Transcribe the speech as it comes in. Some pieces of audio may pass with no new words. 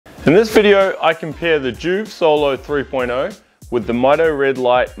In this video, I compare the Joovv Solo 3.0 with the Mito Red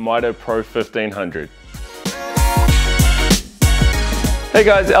MitoPRO 1500. Hey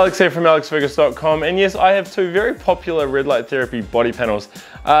guys, Alex here from alexfergus.com, and yes, I have two very popular red light therapy body panels.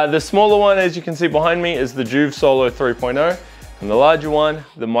 The smaller one, as you can see behind me, is the Joovv Solo 3.0, and the larger one,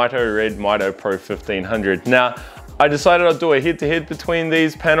 the Mito Red MitoPRO 1500. Now, I decided I'd do a head-to-head between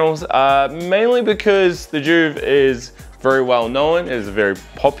these panels, mainly because the Joovv is very well known, it is a very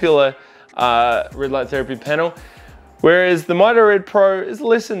popular red light therapy panel, whereas the Mito Red Pro is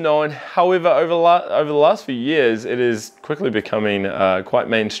lesser known. However, over the last few years, it is quickly becoming quite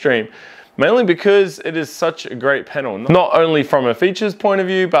mainstream, mainly because it is such a great panel, not only from a features point of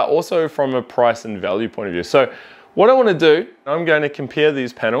view, but also from a price and value point of view. So what I want to do, I'm going to compare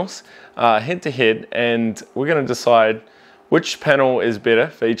these panels head to head, and we're going to decide which panel is better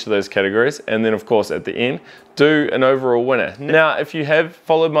for each of those categories, and then of course at the end, do an overall winner. Now, if you have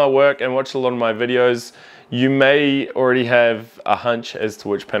followed my work and watched a lot of my videos, you may already have a hunch as to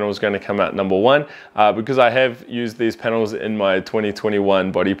which panel is going to come out number one, because I have used these panels in my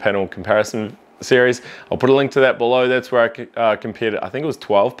 2021 body panel comparison series. I'll put a link to that below. That's where I compared, I think it was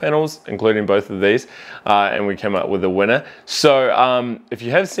 12 panels, including both of these, and we came up with a winner. So if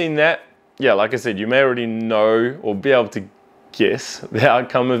you have seen that, yeah, like I said, you may already know or be able to guess the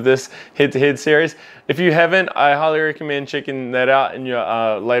outcome of this head-to-head series. If you haven't, I highly recommend checking that out in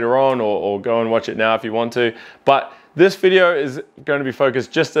your later on, or go and watch it now if you want to. But this video is going to be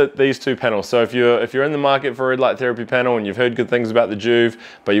focused just at these two panels. So if you're in the market for a red light therapy panel and you've heard good things about the Joovv,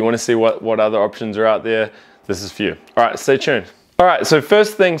 but you want to see what other options are out there, this is for you. All right, stay tuned. All right, so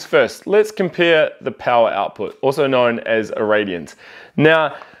first things first, let's compare the power output, also known as irradiance.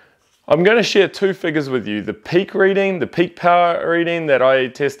 Now, I'm going to share two figures with you, the peak reading, the peak power reading that I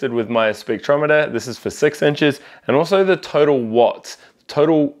tested with my spectrometer. This is for 6 inches, and also the total watts,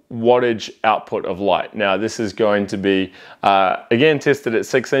 total wattage output of light. Now, this is going to be, again, tested at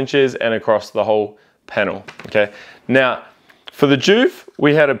 6 inches and across the whole panel, okay? Now, for the Joovv,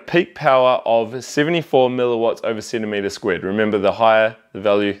 we had a peak power of 74 milliwatts over centimeter squared. Remember, the higher the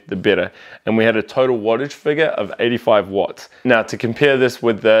value, the better. And we had a total wattage figure of 85 watts. Now, to compare this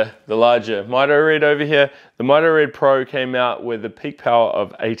with the larger Mito Red over here, the Mito Red Pro came out with a peak power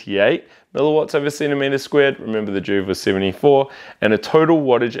of 88 milliwatts over centimeter squared. Remember, the Joovv was 74, and a total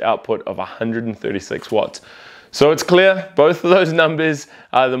wattage output of 136 watts. So it's clear, both of those numbers,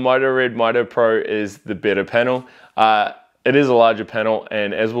 the Mito Red MitoPRO is the better panel. It is a larger panel,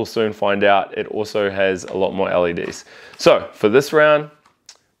 and as we'll soon find out, it also has a lot more LEDs. So for this round,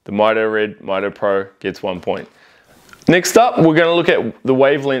 the Mito Red MitoPRO gets 1 point. Next up, we're going to look at the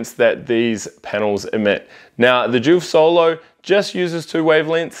wavelengths that these panels emit. Now, the Joovv Solo just uses 2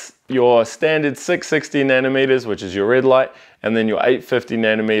 wavelengths, your standard 660 nanometers, which is your red light, and then your 850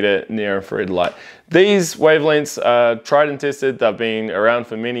 nanometer near infrared light. These wavelengths are tried and tested. They've been around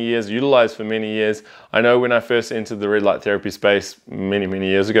for many years, utilized for many years. I know when I first entered the red light therapy space many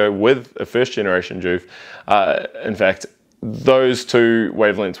years ago with a first generation Joovv, in fact, those 2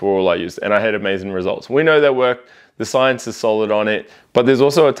 wavelengths were all I used, and I had amazing results. We know they work. The science is solid on it, but there's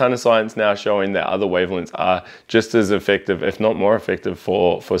also a ton of science now showing that other wavelengths are just as effective, if not more effective,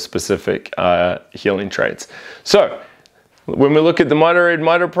 for specific healing traits. So when we look at the Mito Red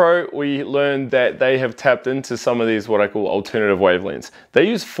MitoPRO, we learned that they have tapped into some of these what I call alternative wavelengths. They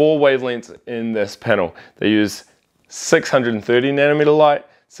use 4 wavelengths in this panel. They use 630 nanometer light,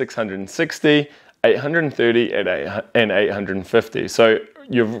 660, 830, and 850. So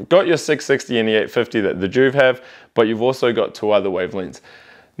you've got your 660 and the 850 that the Joovv have, but you've also got 2 other wavelengths.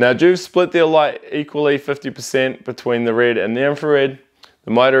 Now, Joovv split their light equally, 50% between the red and the infrared.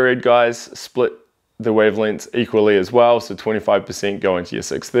 The Mito Red guys split the wavelengths equally as well, so 25% go into your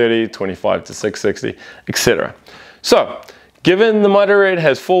 630, 25 to 660, etc. So, given the Mito Red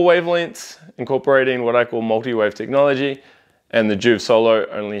has 4 wavelengths, incorporating what I call multi-wave technology, and the Joovv Solo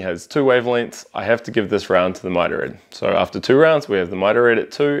only has 2 wavelengths, I have to give this round to the Mito Red. So after 2 rounds, we have the Mito Red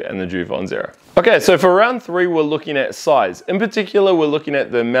at 2 and the Joovv on 0. Okay, so for round 3, we're looking at size. In particular, we're looking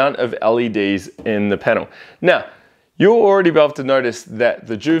at the amount of LEDs in the panel. Now, you'll already be able to notice that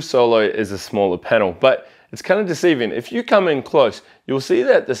the Joovv Solo is a smaller panel, but it's kind of deceiving. If you come in close, you'll see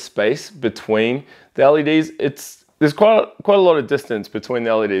that the space between the LEDs, there's quite a lot of distance between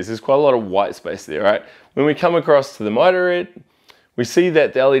the LEDs. There's quite a lot of white space there, right? When we come across to the Mito Red, we see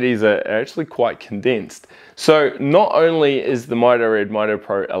that the LEDs are actually quite condensed. So not only is the Mito Red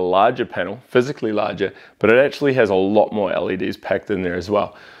MitoPRO a larger panel, physically larger, but it actually has a lot more LEDs packed in there as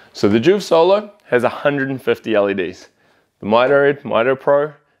well. So the Joovv Solo has 150 LEDs. The Mito Red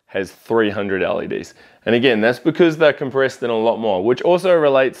MitoPRO has 300 LEDs. And again, that's because they're compressed in a lot more, which also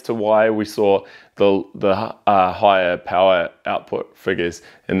relates to why we saw the higher power output figures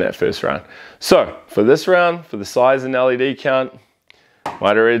in that first round. So for this round, for the size and LED count,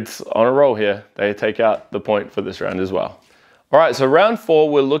 MitoRed's on a roll here. They take out the point for this round as well. All right, so round 4,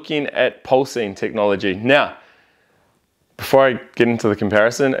 we're looking at pulsing technology. Now, before I get into the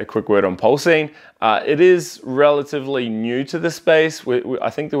comparison, a quick word on pulsing. It is relatively new to the space.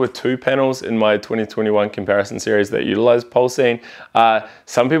 I think there were 2 panels in my 2021 comparison series that utilize pulsing.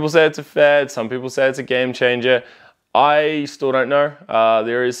 Some people say it's a fad, some people say it's a game changer. I still don't know.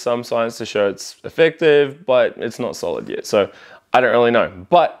 There is some science to show it's effective, but it's not solid yet. So I don't really know.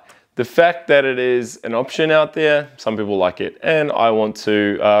 But the fact that it is an option out there, some people like it, and I want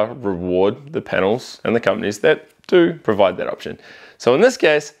to reward the panels and the companies that do provide that option. So in this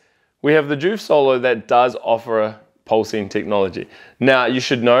case, we have the Joovv Solo that does offer a pulsing technology. Now, you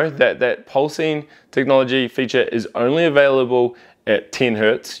should know that that pulsing technology feature is only available at 10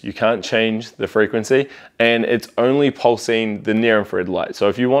 Hertz. You can't change the frequency, and it's only pulsing the near-infrared light. So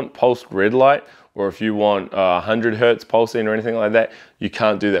if you want pulsed red light, or if you want 100 Hertz pulsing or anything like that, you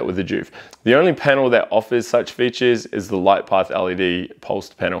can't do that with the Joovv. The only panel that offers such features is the light path LED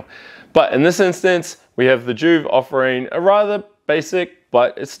pulsed panel. But in this instance, we have the Joovv offering a rather basic,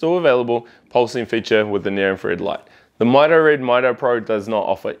 but it's still available, pulsing feature with the near-infrared light. The Mito Red MitoPRO does not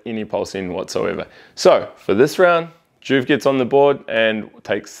offer any pulsing whatsoever. So for this round, Joovv gets on the board and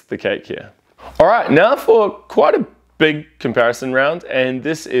takes the cake here. All right, now for quite a big comparison round, and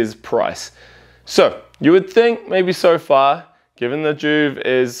this is price. So you would think maybe so far, given the Joovv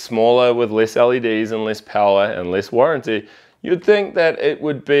is smaller with less LEDs and less power and less warranty, you'd think that it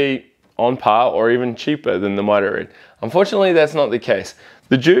would be on par or even cheaper than the MitoRed. Unfortunately, that's not the case.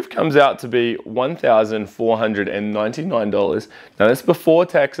 The Joovv comes out to be $1,499. Now that's before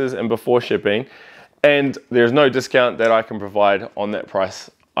taxes and before shipping, and there's no discount that I can provide on that price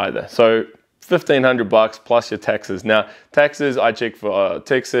either. So $1,500 plus your taxes. Now, taxes I check for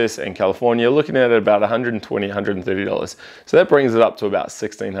Texas and California, looking at it about $120, $130. So that brings it up to about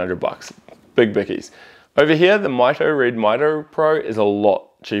 $1,600. Big bickies. Over here, the Mito Red MitoPRO is a lot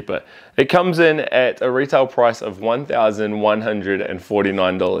cheaper. It comes in at a retail price of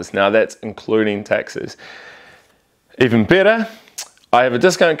 $1,149. Now that's including taxes. Even better, I have a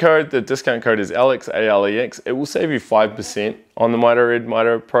discount code. The discount code is ALEX, ALEX. It will save you 5% on the Mito Red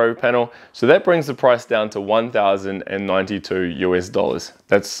MitoPRO panel. So that brings the price down to $1,092 US.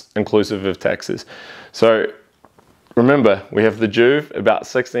 That's inclusive of taxes. So remember, we have the Joovv, about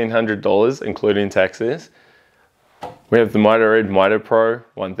 $1,600, including taxes. We have the Mito Red MitoPRO,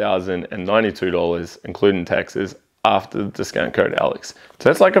 $1,092, including taxes, after the discount code ALEX. So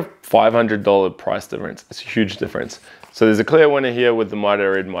that's like a $500 price difference. It's a huge difference. So there's a clear winner here with the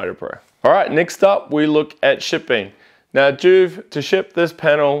Mito Red MitoPRO. All right, next up, we look at shipping. Now, Joovv, to ship this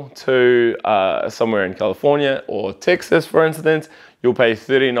panel to somewhere in California or Texas, for instance, you'll pay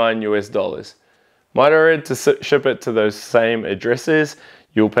 $39 US. MitoRed, to ship it to those same addresses,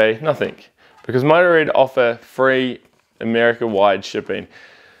 you'll pay nothing, because MitoRed offer free America-wide shipping.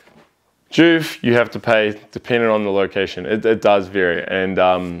 Joovv, you have to pay depending on the location. It does vary, and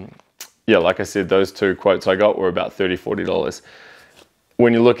yeah, like I said, those 2 quotes I got were about $30, $40.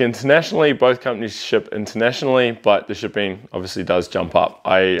 When you look internationally, both companies ship internationally, but the shipping obviously does jump up.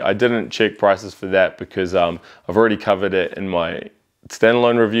 I didn't check prices for that because I've already covered it in my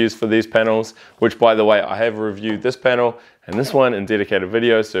standalone reviews for these panels, which, by the way, I have reviewed this panel and this one in dedicated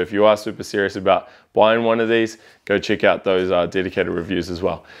videos. So if you are super serious about buying one of these, go check out those dedicated reviews as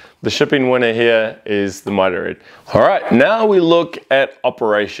well. The shipping winner here is the MitoRed. All right, now we look at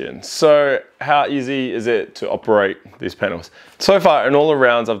operation. So how easy is it to operate these panels? So far in all the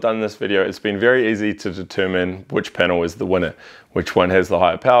rounds I've done in this video, it's been very easy to determine which panel is the winner, which one has the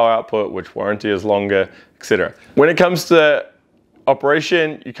higher power output, which warranty is longer, etc. When it comes to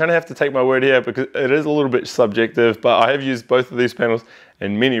operation, you kind of have to take my word here because it is a little bit subjective, but I have used both of these panels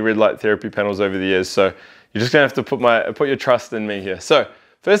and many red light therapy panels over the years, so you're just gonna have to put your trust in me here. So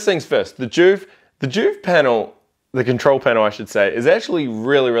first things first, the Joovv panel, the control panel I should say, is actually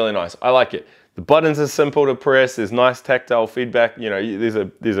really, really nice. I like it. The buttons are simple to press, there's nice tactile feedback, you know,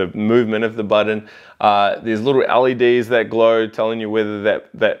 there's a movement of the button, there's little LEDs that glow telling you whether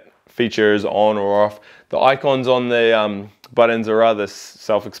that feature is on or off. The icons on the buttons are rather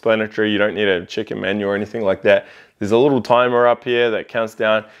self-explanatory. You don't need to check a menu or anything like that. There's a little timer up here that counts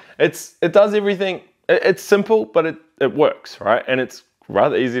down. It does everything. It's simple, but it works, right? And it's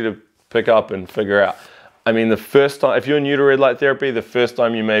rather easy to pick up and figure out. I mean, the first time, if you're new to red light therapy, the first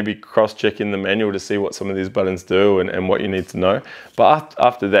time you may be cross-checking the manual to see what some of these buttons do and what you need to know. But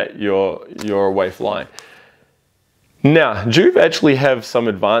after that, you're away flying. Now, Joovv actually have some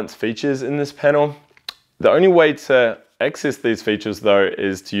advanced features in this panel. The only way to access these features though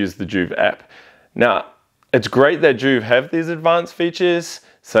is to use the Joovv app. Now, it's great that Joovv have these advanced features,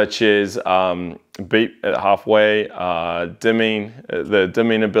 such as beep at halfway, dimming, the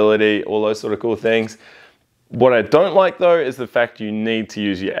dimming ability, all those sort of cool things. What I don't like though is the fact you need to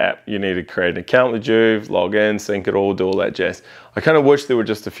use your app. You need to create an account with Joovv, log in, sync it all, do all that jazz. I kind of wish there were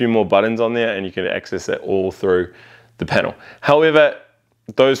just a few more buttons on there and you could access it all through the panel. However,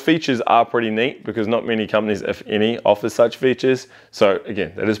 those features are pretty neat because not many companies, if any, offer such features. So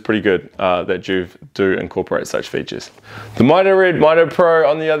again, that is pretty good that Joovv do incorporate such features. The Mito Red MitoPRO,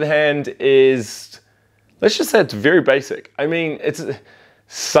 on the other hand, is, let's just say it's very basic. I mean,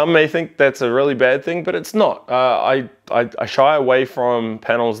 some may think that's a really bad thing, but it's not. I shy away from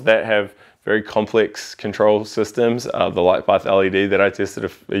panels that have very complex control systems. The light path LED that I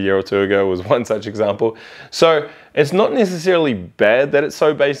tested a year or two ago was one such example. So it's not necessarily bad that it's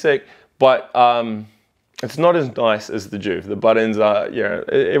so basic, but it's not as nice as the Joovv. The buttons are,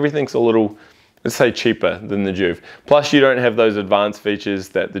 everything's a little, let's say, cheaper than the Joovv. Plus you don't have those advanced features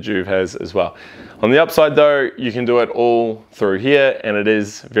that the Joovv has as well. On the upside though, you can do it all through here and it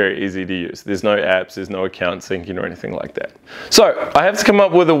is very easy to use. There's no apps, there's no account syncing or anything like that. So I have to come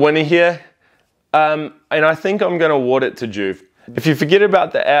up with a winner here. And I think I'm going to award it to Joovv. If you forget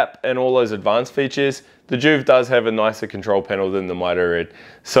about the app and all those advanced features, the Joovv does have a nicer control panel than the Mito Red.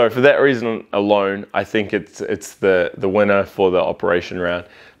 So for that reason alone, I think it's the winner for the operation round.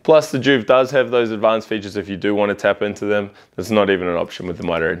 Plus the Joovv does have those advanced features if you do want to tap into them. That's not even an option with the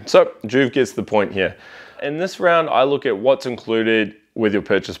Mito Red. So Joovv gets the point here. In this round, I look at what's included with your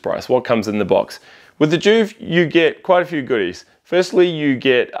purchase price, what comes in the box. With the Joovv, you get quite a few goodies. Firstly, you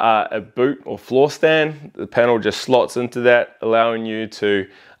get a boot or floor stand. The panel just slots into that, allowing you to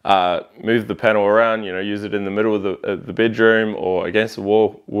move the panel around, use it in the middle of the bedroom or against the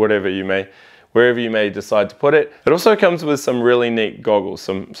wall, wherever you may decide to put it. It also comes with some really neat goggles,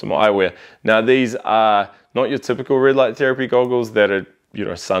 some eyewear. Now these are not your typical red light therapy goggles that are,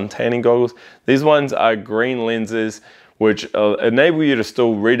 sun tanning goggles. These ones are green lenses, which enable you to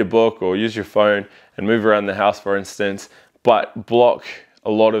still read a book or use your phone and move around the house, for instance, but block a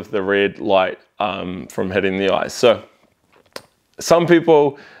lot of the red light from hitting the eyes. So some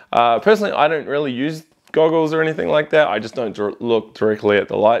people, personally, I don't really use goggles or anything like that. I just don't look directly at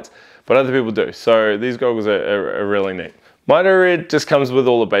the lights, but other people do. So these goggles are really neat. Mito Red just comes with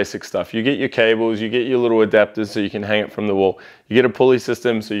all the basic stuff. You get your cables, you get your little adapters so you can hang it from the wall. You get a pulley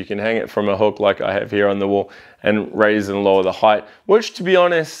system so you can hang it from a hook like I have here on the wall and raise and lower the height, which, to be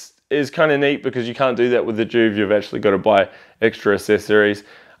honest, is kind of neat because you can't do that with the Joovv. You've actually got to buy extra accessories.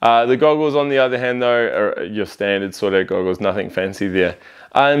 The goggles, on the other hand, though, are your standard sort of goggles, nothing fancy there.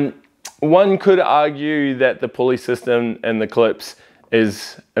 One could argue that the pulley system and the clips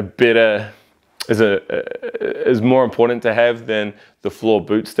is more important to have than the floor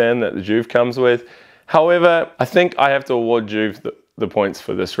boot stand that the Joovv comes with. However, I think I have to award Joovv the points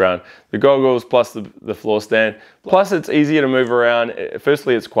for this round. The goggles plus the floor stand, plus it's easier to move around.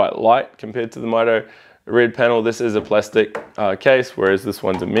 Firstly, it's quite light compared to the Mito Red panel. This is a plastic case, whereas this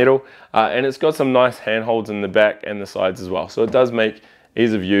one's a metal, and it's got some nice handholds in the back and the sides as well. So it does make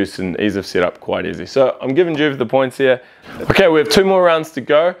ease of use and ease of setup quite easy. So I'm giving Joovv the points here. Okay, we have 2 more rounds to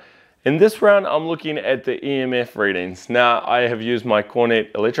go. In this round, I'm looking at the EMF readings. Now, I have used my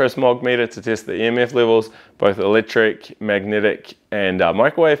Cornet electrosmog meter to test the EMF levels, both electric, magnetic, and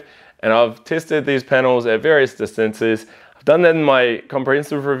microwave. And I've tested these panels at various distances. I've done that in my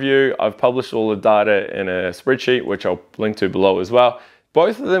comprehensive review. I've published all the data in a spreadsheet, which I'll link to below as well.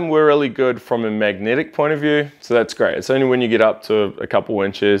 Both of them were really good from a magnetic point of view, so that's great. It's only when you get up to a couple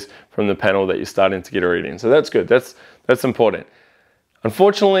inches from the panel that you're starting to get a reading. So that's good, that's important.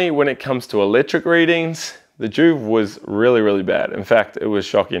 Unfortunately, when it comes to electric readings, the Joovv was really, really bad. In fact, it was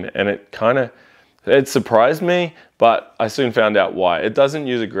shocking and it surprised me, but I soon found out why. It doesn't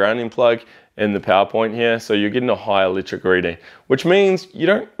use a grounding plug in the power point here, so you're getting a high electric reading, which means you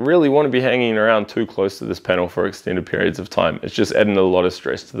don't really want to be hanging around too close to this panel for extended periods of time. It's just adding a lot of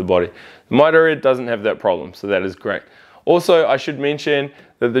stress to the body. The Mito Red doesn't have that problem, so that is great. Also, I should mention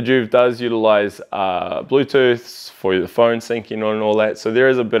that the Joovv does utilize Bluetooth for the phone syncing on and all that, so there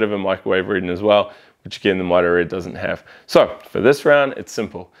is a bit of a microwave reading as well, which again the Mito Red doesn't have. So for this round, it's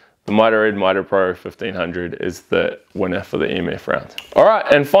simple. The Mito Red MitoPRO 1500 is the winner for the EMF round. All right,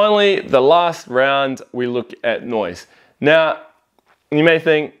 and finally, the last round, we look at noise. Now, you may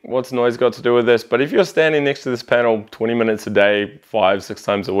think, what's noise got to do with this? But if you're standing next to this panel 20 minutes a day, 5-6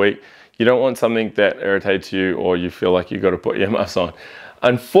 times a week, you don't want something that irritates you or you feel like you've got to put earmuffs on.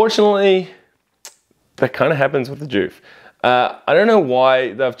 Unfortunately, that kind of happens with the Joovv. I don't know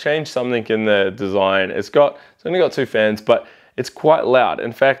why they've changed something in the design. It's only got 2 fans, but it's quite loud.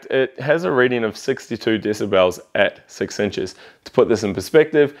 In fact, it has a reading of 62 decibels at 6 inches. To put this in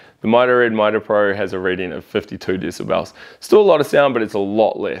perspective, the Mito Red MitoPRO has a reading of 52 decibels. Still a lot of sound, but it's a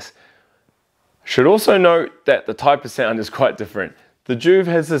lot less. Should also note that the type of sound is quite different. The Joovv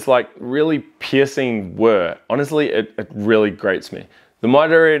has this like really piercing whir. Honestly, it really grates me. The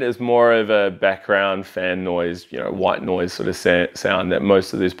Mito Red is more of a background fan noise, you know, white noise sort of sound that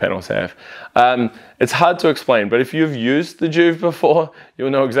most of these panels have. It's hard to explain, but if you've used the Joovv before,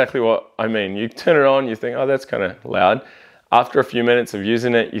 you'll know exactly what I mean. You turn it on, you think, oh, that's kind of loud. After a few minutes of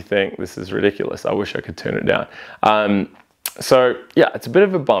using it, you think, this is ridiculous. I wish I could turn it down. So yeah, it's a bit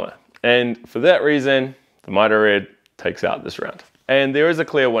of a bummer. And for that reason, the Mito Red takes out this round. And there is a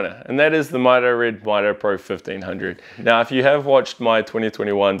clear winner, and that is the Mito Red MitoPRO 1500. Now, if you have watched my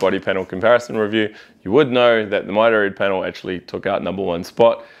 2021 body panel comparison review, you would know that the Mito Red panel actually took out #1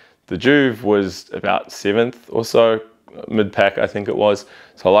 spot. The Joovv was about 7th or so, mid-pack I think it was.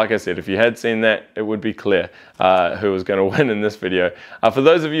 So like I said, if you had seen that, it would be clear who was gonna win in this video. For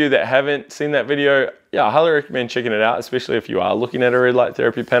those of you that haven't seen that video, yeah, I highly recommend checking it out, especially if you are looking at a red light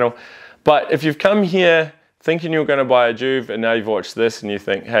therapy panel. But if you've come here thinking you're going to buy a Joovv and now you've watched this and you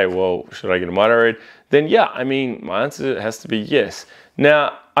think, hey, well, should I get a Mito Red? Then yeah, I mean, my answer has to be yes.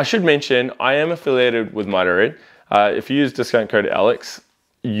 Now, I should mention, I am affiliated with Mito Red. If you use discount code Alex,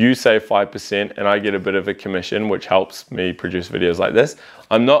 you save 5% and I get a bit of a commission, which helps me produce videos like this.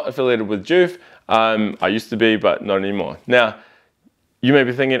 I'm not affiliated with Joovv. I used to be, but not anymore. Now, you may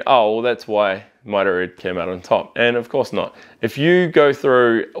be thinking, oh, well, that's why Mito Red came out on top. And of course not. If you go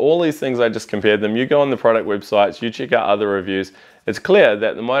through all these things, I just compared them, you go on the product websites, you check out other reviews, it's clear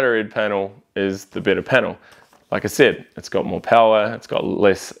that the Mito Red panel is the better panel. Like I said, it's got more power, it's got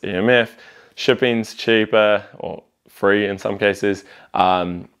less EMF, shipping's cheaper or free in some cases.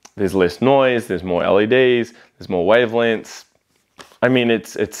 There's less noise, there's more LEDs, there's more wavelengths. I mean,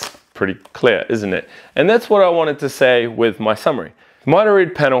 it's pretty clear, isn't it? And that's what I wanted to say with my summary. The Mito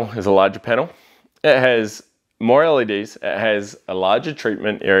Red panel is a larger panel. It has more LEDs. It has a larger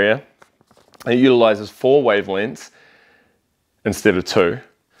treatment area. It utilizes 4 wavelengths instead of 2.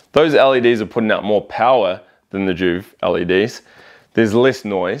 Those LEDs are putting out more power than the Joovv LEDs. There's less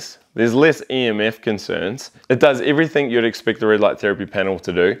noise. There's less EMF concerns. It does everything you'd expect the red light therapy panel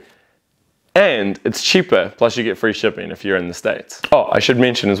to do. And it's cheaper, plus you get free shipping if you're in the States. Oh, I should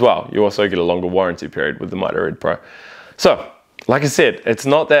mention as well, you also get a longer warranty period with the Mito Red Pro. So, like I said, it's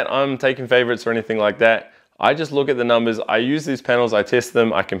not that I'm taking favorites or anything like that. I just look at the numbers, I use these panels, I test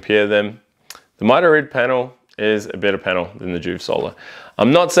them, I compare them. The Mito Red panel is a better panel than the Joovv Solo.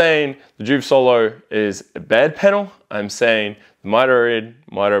 I'm not saying the Joovv Solo is a bad panel, I'm saying the Mito Red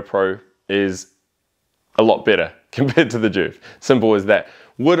MitoPRO is a lot better compared to the Joovv. Simple as that.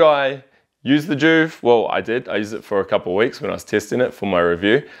 Would I use the Joovv? Well, I did. I used it for a couple of weeks when I was testing it for my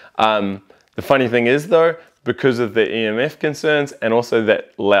review. The funny thing is though, because of the EMF concerns and also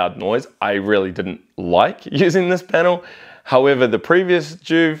that loud noise, I really didn't like using this panel. However, the previous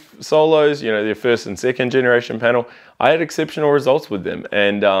Joovv Solos, you know, their 1st and 2nd generation panel, I had exceptional results with them.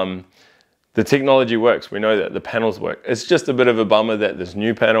 And the technology works. We know that the panels work. It's just a bit of a bummer that this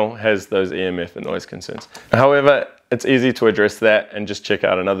new panel has those EMF and noise concerns. However, it's easy to address that and just check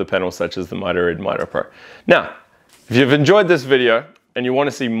out another panel such as the Mito Red MitoPRO. Now, if you've enjoyed this video and you want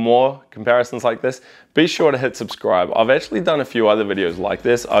to see more comparisons like this, be sure to hit subscribe. I've actually done a few other videos like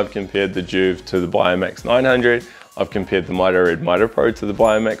this. I've compared the Joovv to the Biomax 900. I've compared the Mito Red MitoPRO to the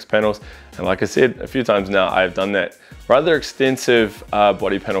Biomax panels. And like I said a few times now, I've done that rather extensive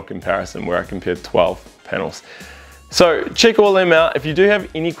body panel comparison where I compared 12 panels. So check all them out. If you do have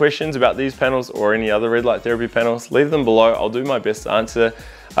any questions about these panels or any other red light therapy panels, leave them below. I'll do my best to answer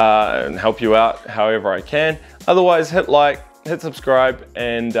and help you out however I can. Otherwise, hit like, hit subscribe,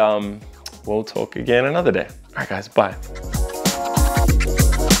 and we'll talk again another day. All right guys, bye.